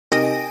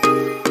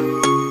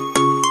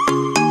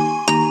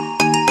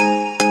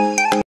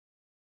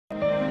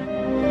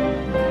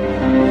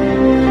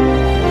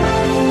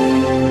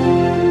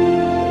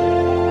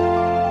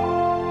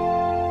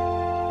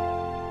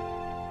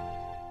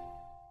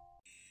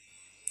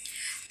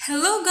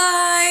Hello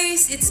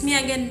guys! It's me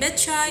again,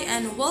 Betchay,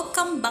 and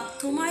welcome back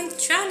to my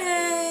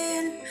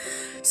channel!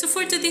 So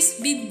for today's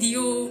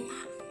video,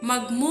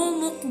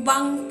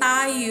 magmumukbang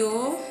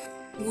tayo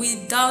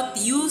without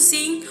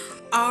using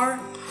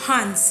our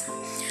hands.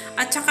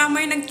 At saka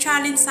may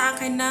nag-challenge sa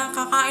akin na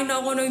kakain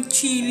ako ng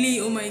chili.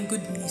 Oh my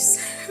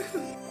goodness!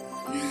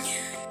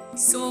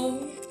 So,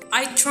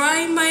 I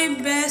try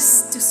my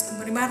best to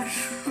marimar.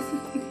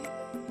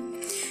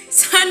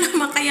 Sana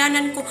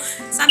makayanan ko.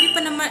 Sabi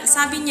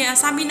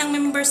ng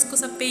members ko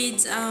sa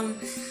page,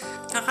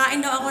 kakain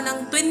daw ako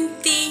ng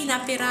 20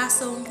 na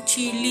pirasong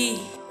chili.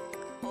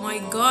 My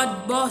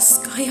God,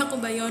 boss, kaya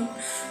ko ba yon?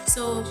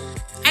 So,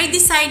 I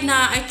decide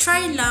na I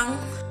try lang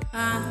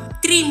 3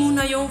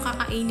 muna yung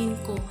kakainin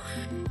ko.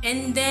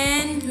 And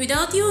then,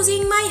 without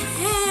using my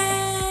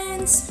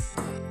hands,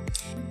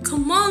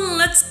 come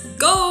on, let's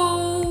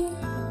go!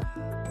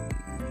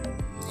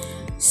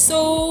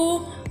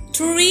 So,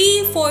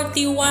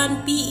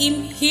 3:41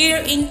 PM here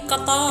in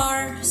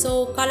Qatar.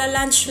 So,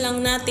 kala-lunch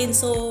lang natin.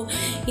 So,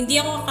 hindi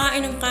ako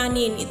kakain ng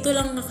kanin. Ito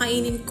lang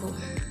nakainin ko.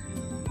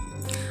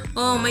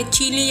 Oh, may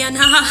chili yan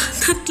ha.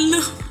 3.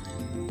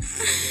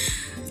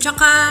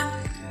 Tsaka,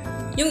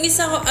 yung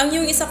isa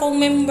kong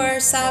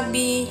member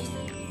sabi,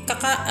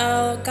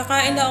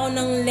 kakain daw ako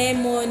ng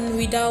lemon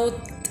without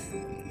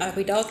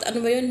ano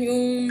ba yun?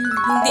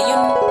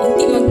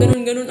 Hindi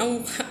mag-ganon-ganon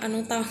ang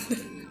anong tawag.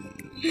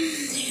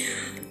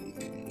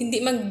 Hindi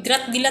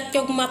magdilat-dilat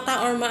yung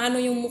mata or maano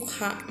yung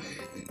mukha.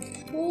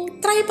 Oh,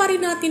 try pa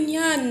rin natin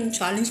yan.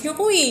 Challenge nyo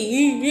ko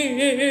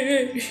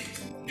eh.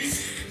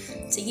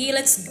 Sige,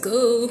 let's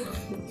go.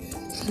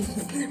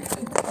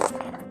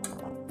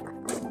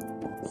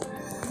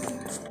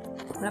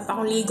 Wala pa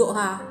akong ligo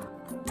ha.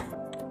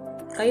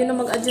 Kayo na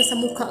mag-adjust sa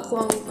mukha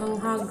ko ang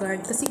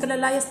haggard. Kasi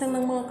kalalayas lang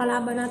ng mga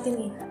kalaban natin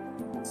eh.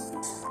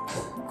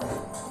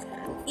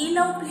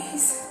 Ilaw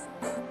please.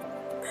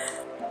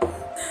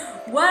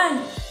 1,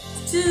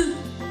 2,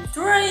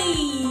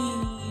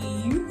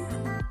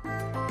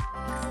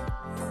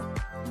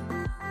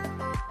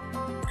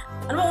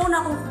 3. Ano ba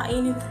una akong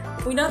kainin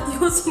without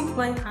using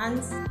my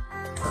hands?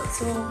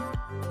 So,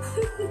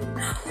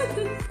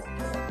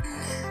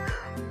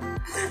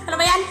 ano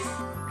ba yan?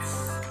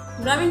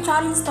 Grabe yung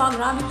challenge to.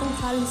 Grabe itong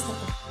challenge to.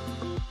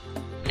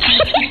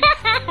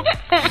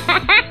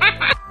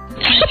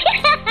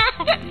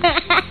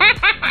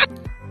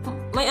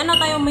 May ano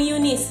tayo,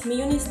 mayonnaise.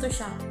 Mayonnaise to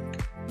siya.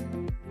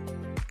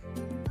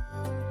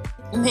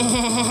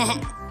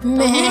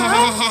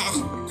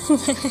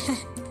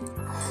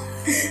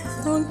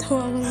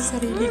 Tawang-tawa ako sa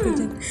sarili ko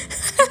dyan.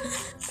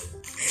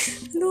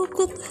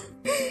 Loko to.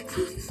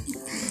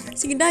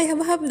 Sige, day,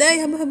 habahab,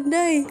 day.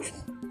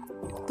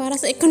 Para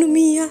sa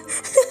ekonomiya.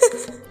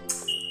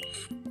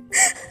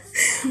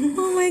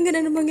 Oh my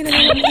God, ano bang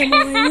ginagawa mo sa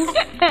mga mo?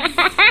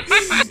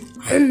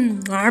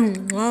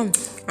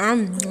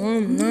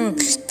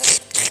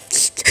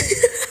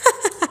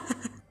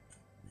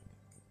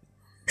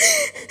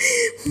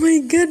 Oh my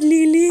God,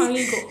 Lily.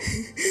 Paligo.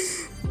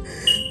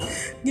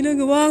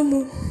 Ginagawa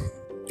mo.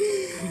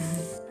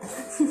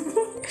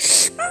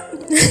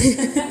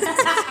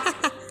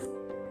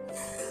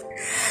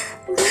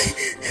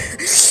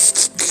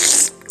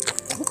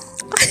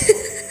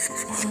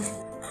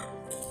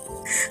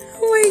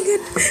 Oh my God.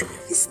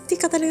 Misti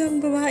ka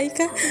talagang babae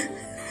ka.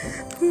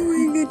 Oh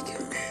my God.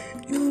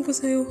 Ginawa ko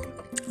sa'yo.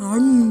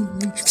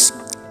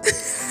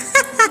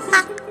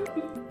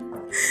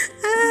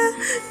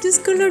 Diyos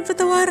ko Lord,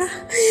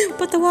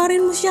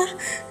 patawarin mo siya.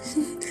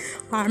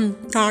 Oh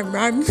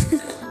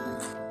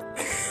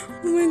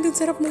my God,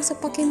 sarap ng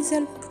sapakin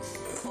self.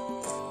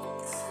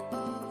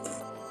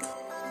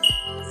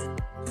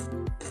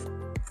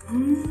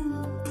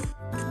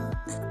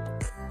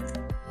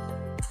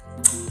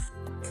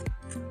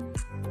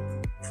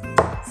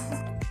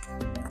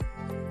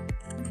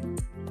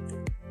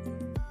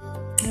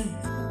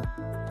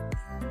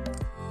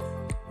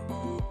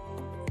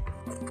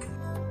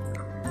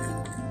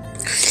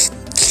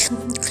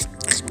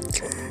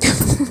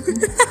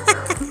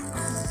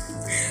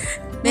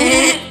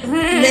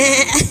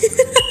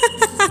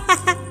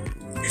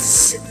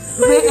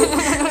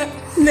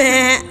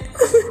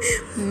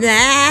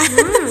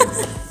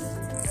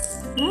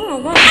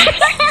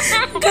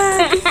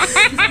 Gabi.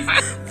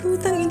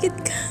 Putang igit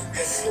ka.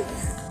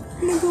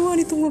 Nagawa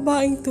nitong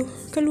babaeng to.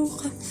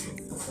 Kaluka.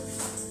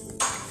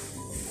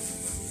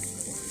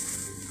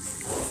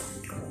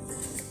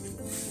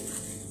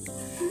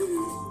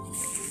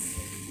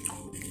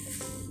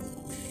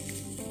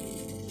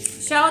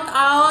 Shout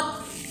out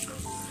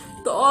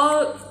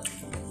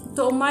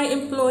to my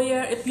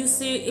employer. If you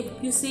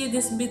see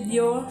this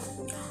video,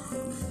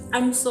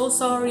 I'm so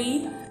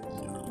sorry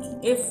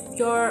if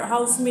your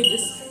housemate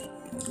is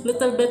a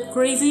little bit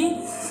crazy.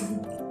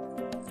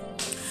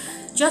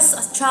 Just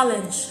a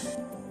challenge.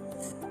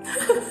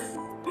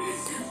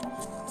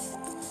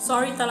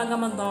 Sorry talaga,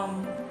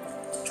 madam.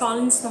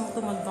 Challenge lang to,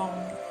 madam.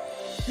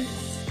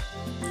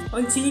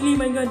 Ang chili,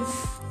 my God.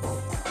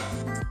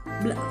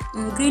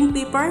 Green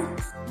pepper.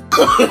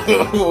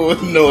 Oh,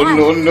 no,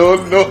 no, no,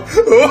 no.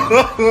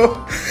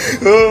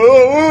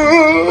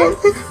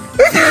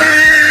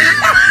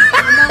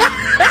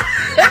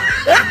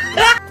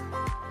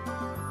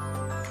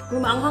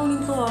 Maanghang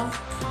nito ah.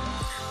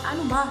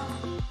 Ano ba?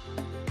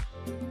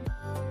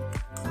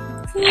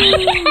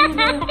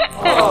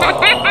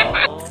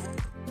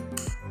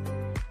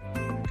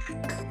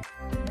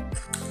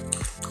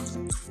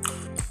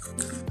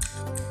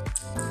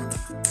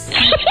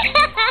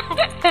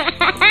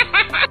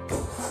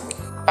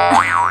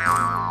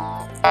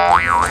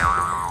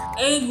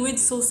 Egg with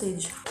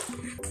sausage.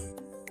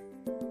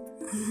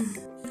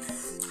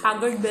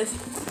 Haggard best.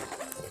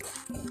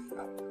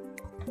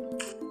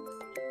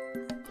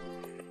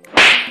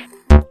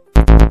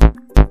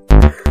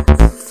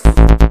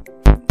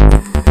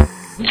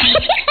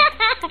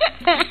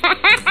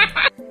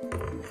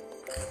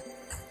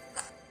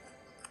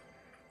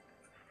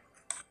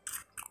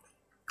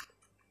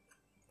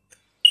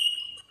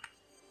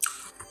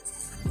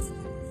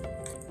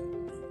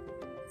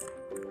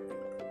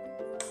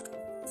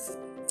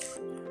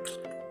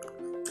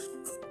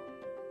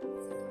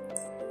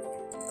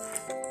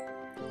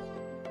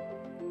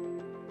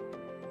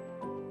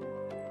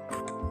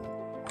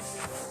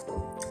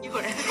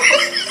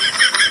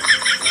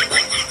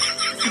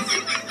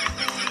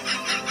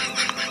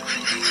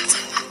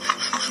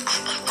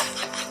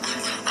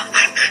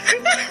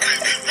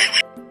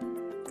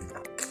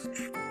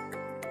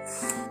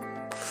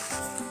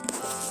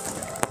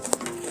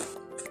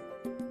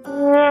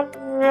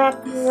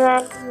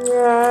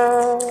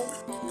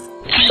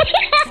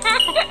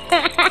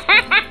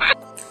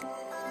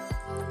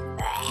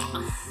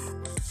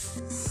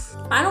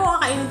 Paano ko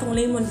kakainin itong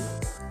lemon?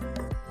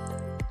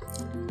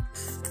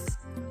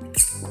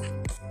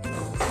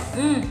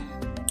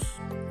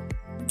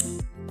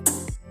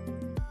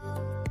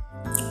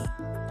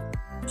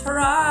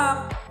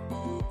 Sarap!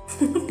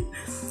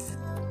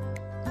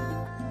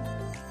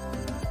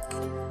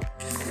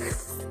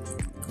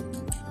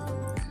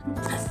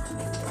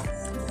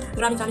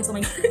 Maraming challenge to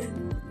my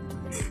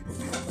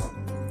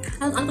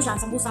ano to siya?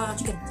 Sambusa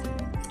chicken.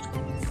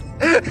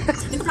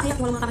 Dito pala kaya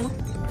kung walang mga kamay mo.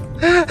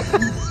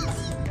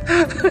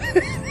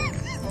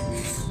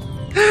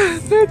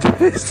 That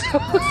is so...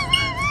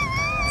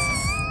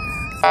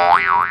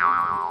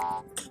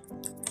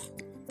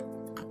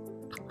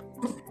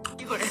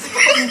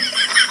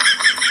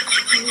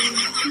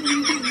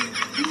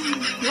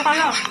 Ano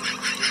kaya?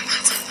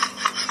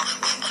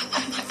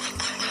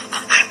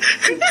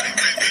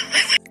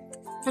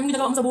 Ano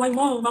ginagawa mo sa buhay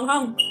mo?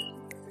 Banghang!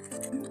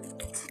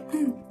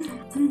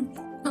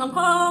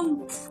 Banghang!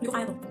 Hindi ko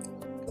kaya to.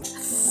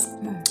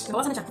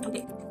 Bawasan na siya.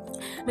 Okay.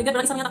 My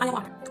God, isa lang yata kaya ko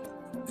ah.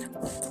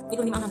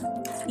 Ito hindi maanghang.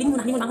 Limon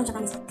na maanghang siya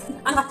tamis.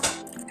 Ano ka?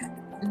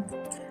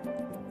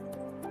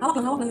 Hawak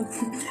lang yun.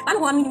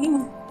 Paano ko amin yung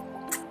limon?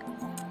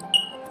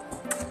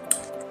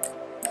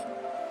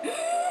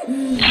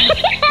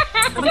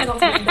 Ano ginagawa ko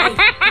sa buhay?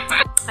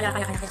 Kaya.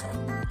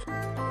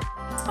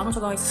 Banghang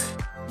siya guys.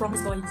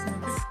 Promise guys.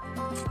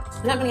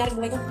 Wala ang nangyari sa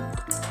buhay ko.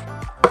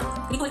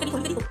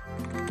 Dito.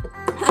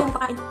 Ayaw mo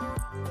pakain.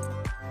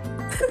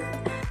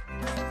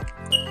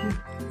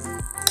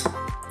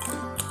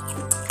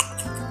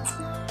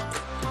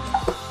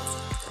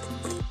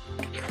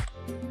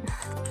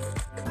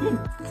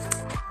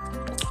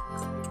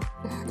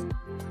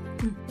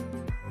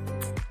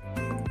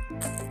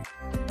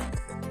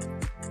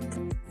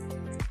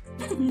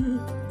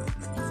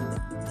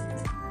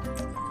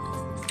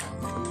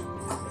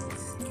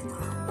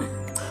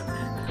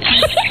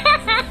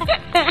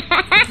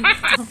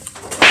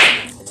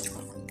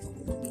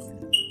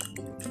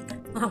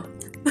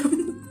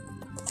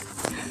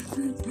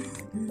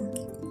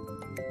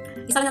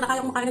 Isa lang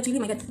nakakaya kong makain ng chili,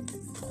 my God.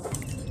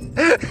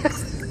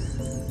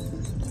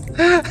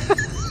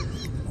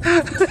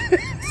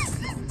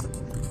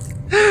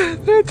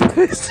 That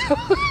is so...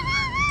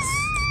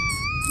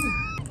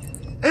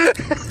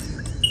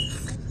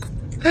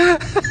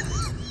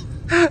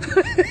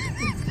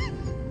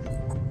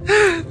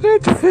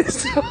 That is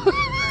so...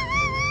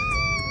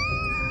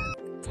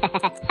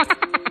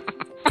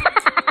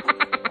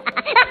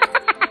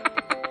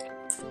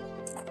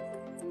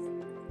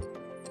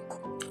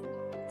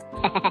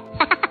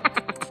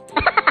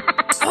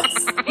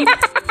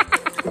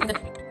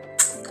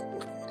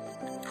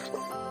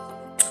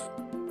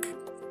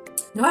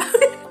 Diba?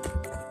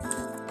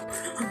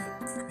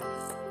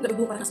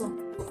 Nabibuo pa ng aswang.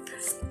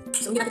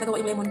 So, hindi natin gagawa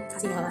yung lemon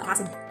kasi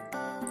asin.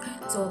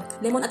 So,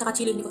 lemon at saka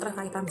chili, hindi ko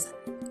talaga kaya, promise.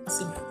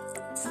 Asin.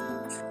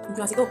 Yung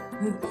klase ito.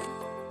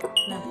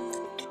 Wala.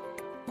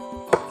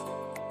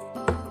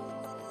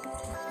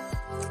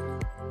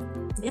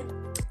 Ayan.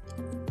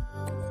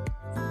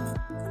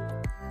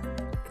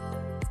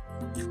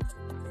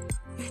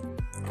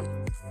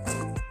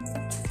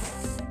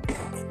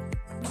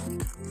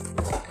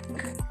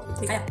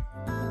 Hindi kaya.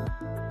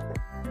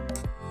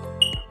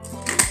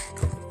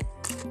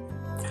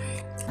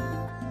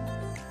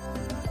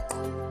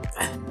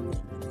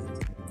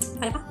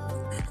 Kaya pa?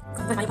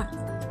 Kaya pa?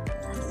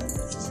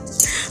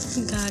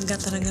 Gaga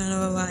talaga na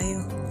babae.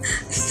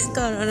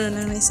 Ikaw, ano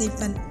lang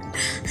naisipan?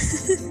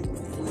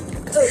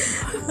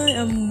 Ay,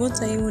 ambot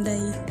sa imo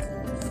dahi.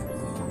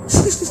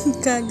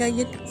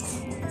 Kagagit.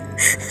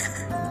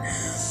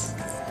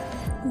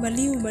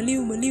 Baliw.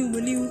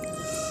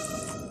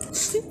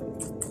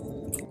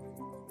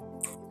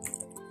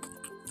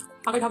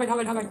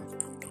 Hagard.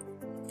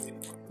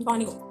 Hindi pa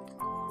ko.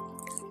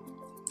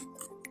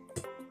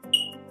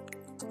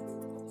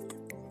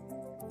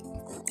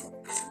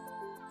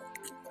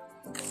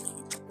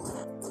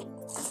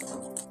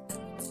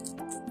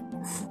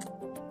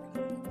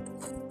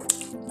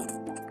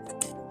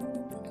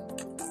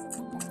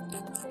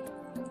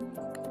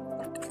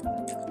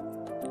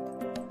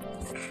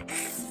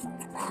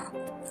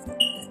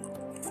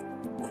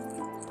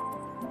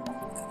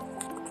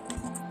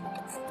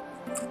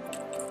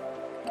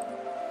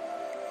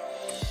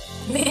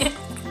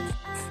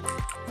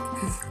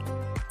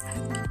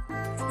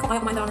 Kaya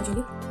kumain talaga ng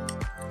chili.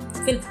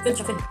 Filled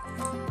siya.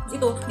 Tapos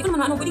ito, hindi ko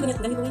naman ano, pwede ganito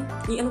gawin.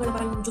 I-ano ko lang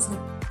parang yung juice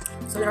mo.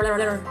 So,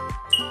 later.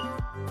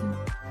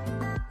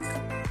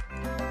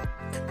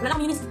 Wala lang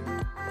minis.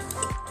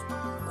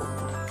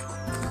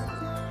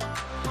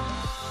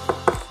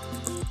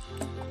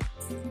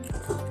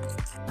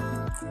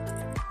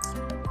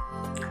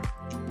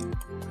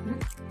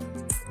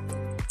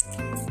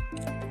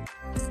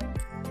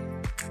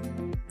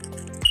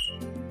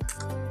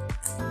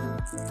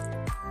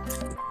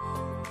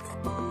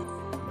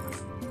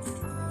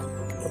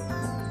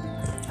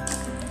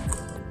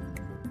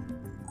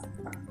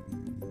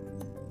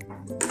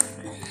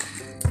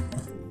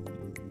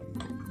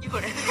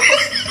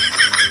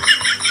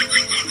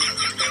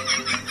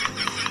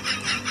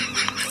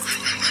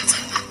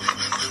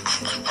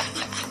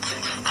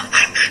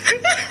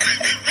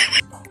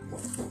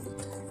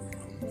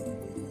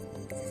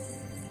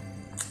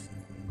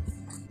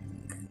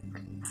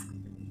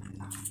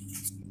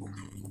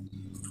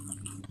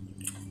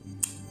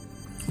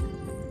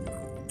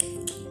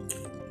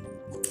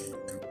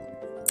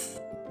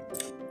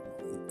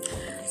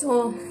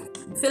 So,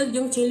 filled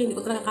yung chili. Hindi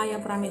ko talaga kaya,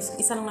 promise.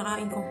 Isa lang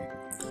nakain ko.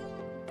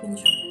 Yun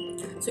siya.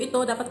 So,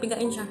 ito, dapat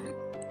pigain siya.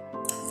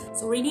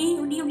 So, ready?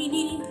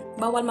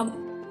 Bawal mag...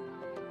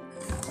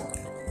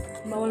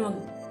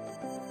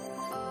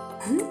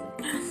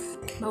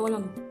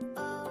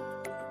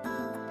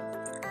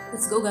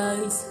 Let's go,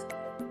 guys.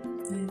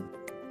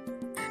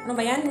 Ano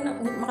ba yan?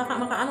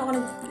 Makaano ka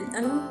ng...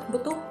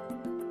 buto?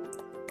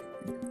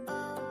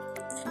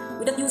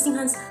 Without using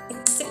hands.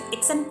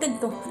 Exempted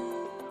to.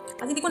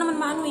 Kasi hindi ko naman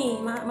maano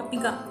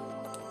mapiga.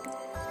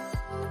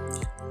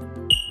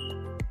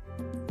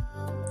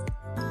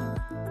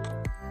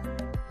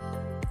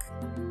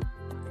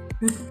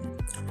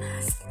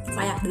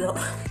 Kaya, bilo.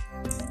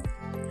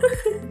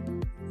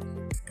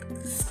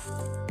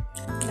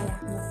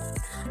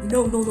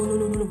 No.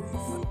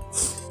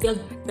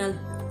 Failed.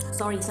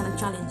 Sorry sa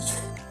nag-challenge.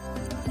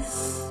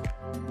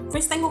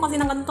 First time ko kasi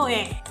ng ganito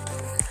eh.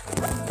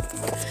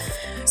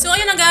 So,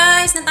 ayun na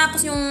guys.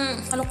 Natapos yung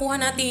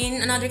kalukuhan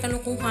natin. Another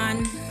kalukuhan.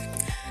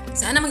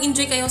 Sana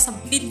mag-enjoy kayo sa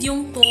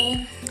videong to.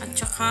 At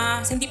saka,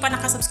 sa hindi pa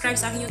nakasubscribe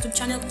sa aking YouTube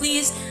channel,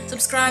 please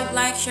subscribe,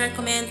 like, share,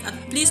 comment. At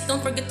please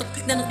don't forget to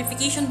click the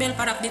notification bell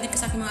para updated ka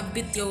sa aking mga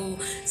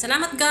video.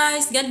 Salamat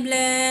guys. God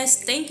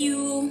bless. Thank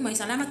you. May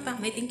salamat pa.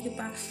 May thank you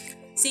pa.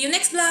 See you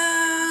next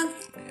vlog.